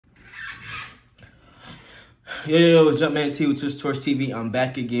Yo, it's Jumpman T with Twist Torch TV. I'm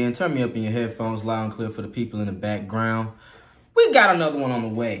back again. Turn me up in your headphones, loud and clear for the people in the background. We got another one on the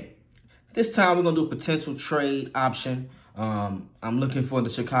way. This time we're gonna do a potential trade option. I'm looking for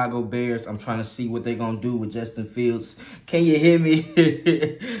the Chicago Bears. I'm trying to see what they're gonna do with Justin Fields. Can you hear me?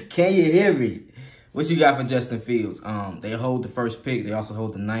 Can you hear me? What you got for Justin Fields? They hold the first pick. They also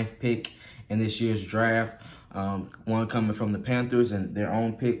hold the 9th pick in this year's draft. One coming from the Panthers and their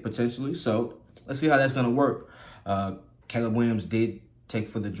own pick potentially. So let's see how that's going to work. Caleb Williams did take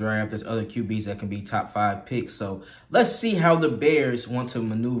for the draft. There's other QBs that can be top 5 picks. So let's see how the Bears want to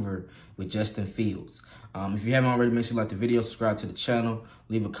maneuver with Justin Fields. If you haven't already, make sure you like the video, subscribe to the channel,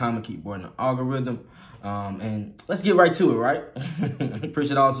 leave a comment, keep boarding the algorithm. And let's get right to it, right?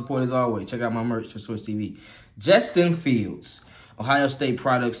 Appreciate all the support as always. Check out my merch, Twist Torch TV. Justin Fields. Ohio State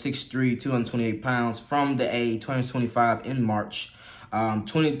product, 6'3", 228 pounds, from the A, 2025 in March.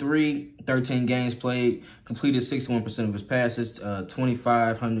 13 games played, completed 61% of his passes,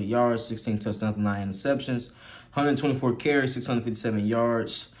 2,500 yards, 16 touchdowns, 9 interceptions, 124 carries, 657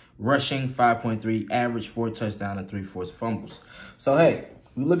 yards, rushing, 5.3 average, 4 touchdowns, and 3 forced fumbles. So, hey,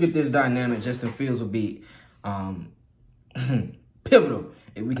 we look at this dynamic. Justin Fields will be pivotal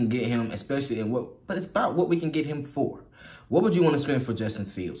if we can get him, especially in but it's about what we can get him for. What would you want to spend for Justin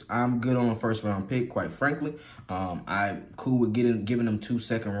Fields? I'm good on a first-round pick, quite frankly. I'm cool with giving them 2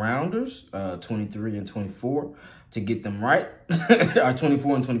 second-rounders, 23 and 24, to get them right, or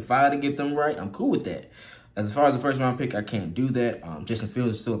 24 and 25 to get them right. I'm cool with that. As far as the first-round pick, I can't do that. Justin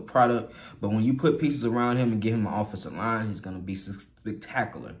Fields is still a product, but when you put pieces around him and give him an offensive line, he's going to be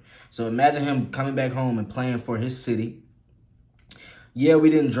spectacular. So imagine him coming back home and playing for his city. Yeah, we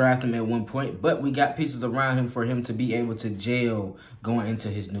didn't draft him at one point, but we got pieces around him for him to be able to gel going into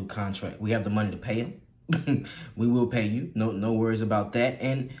his new contract. We have the money to pay him. We will pay you. No worries about that.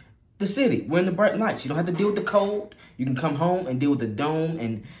 And the city, we're in the bright lights. You don't have to deal with the cold. You can come home and deal with the dome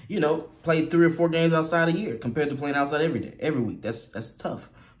and, play 3 or 4 games outside a year compared to playing outside every week. That's tough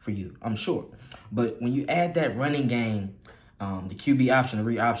for you, I'm sure. But when you add that running game, the QB option, the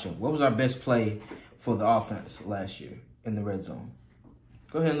read option, what was our best play for the offense last year in the red zone?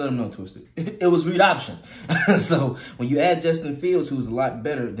 Go ahead and let them know, Twisted. It was read option. So when you add Justin Fields, who's a lot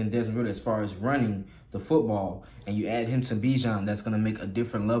better than Desmond Ridder as far as running the football, and you add him to Bijan, that's going to make a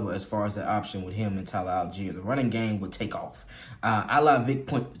different level as far as the option with him and Tyler Algier. The running game would take off. I like Vic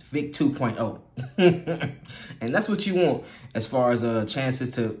 2.0. And that's what you want as far as chances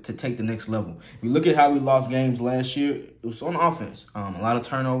to take the next level. If you look at how we lost games last year, it was on offense. A lot of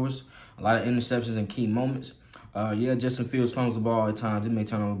turnovers, a lot of interceptions in key moments. Yeah, Justin Fields fumbles the ball at times. He may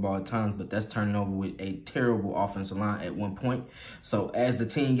turn over the ball at times, but that's turning over with a terrible offensive line at one point. So as the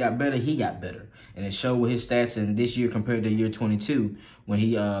team got better, he got better. And it showed with his stats in this year compared to year 22 when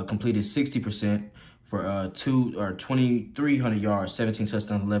he completed 60% for 2,300 yards, 17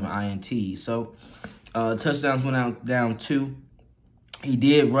 touchdowns, 11 INTs. So touchdowns went down 2. He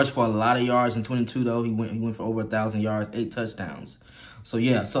did rush for a lot of yards in 22, though. He went for over 1,000 yards, 8 touchdowns. So,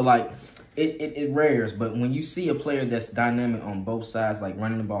 yeah, so, like, it rares, but when you see a player that's dynamic on both sides, like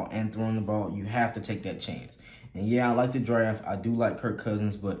running the ball and throwing the ball, you have to take that chance. And yeah, I like the draft. I do like Kirk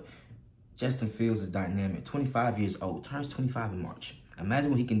Cousins, but Justin Fields is dynamic. 25 years old, turns 25 in March.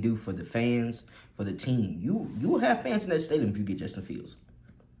 Imagine what he can do for the fans, for the team. You will have fans in that stadium if you get Justin Fields.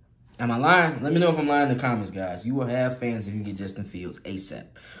 Am I lying? Let me know if I'm lying in the comments, guys. You will have fans if you get Justin Fields ASAP.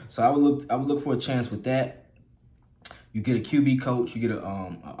 So I would look for a chance with that. You get a QB coach, you get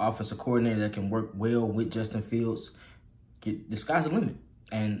an offensive coordinator that can work well with Justin Fields. The sky's the limit.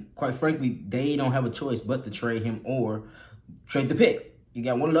 And quite frankly, they don't have a choice but to trade him or trade the pick. You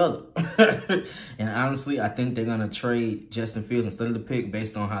got one or the other. And honestly, I think they're going to trade Justin Fields instead of the pick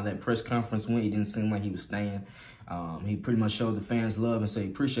based on how that press conference went. He didn't seem like he was staying. He pretty much showed the fans love and said he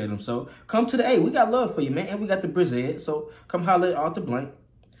appreciate him. So come to the A. We got love for you, man. And we got the Brizhead. So come holler at Arthur Blank.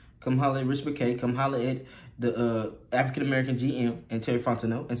 Come holler at Rich McKay. Come holler at the African-American GM and Terry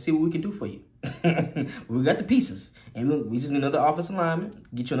Fontenot and see what we can do for you. We got the pieces. And we just need another offensive lineman,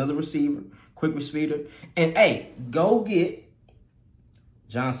 get you another receiver, quick receiver. And, hey, go get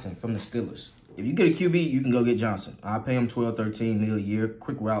Johnson from the Steelers. If you get a QB, you can go get Johnson. I'll pay him $12, $13 million a year,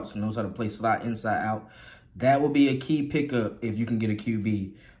 quick routes, knows how to play slot inside out. That will be a key pickup if you can get a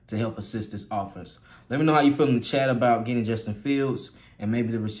QB to help assist this offense. Let me know how you feel in the chat about getting Justin Fields and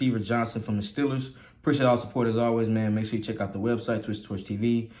maybe the receiver Johnson from the Steelers. Appreciate all the support as always, man. Make sure you check out the website, Twist Torch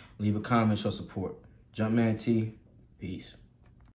TV. Leave a comment, show support. Jumpman T. Peace.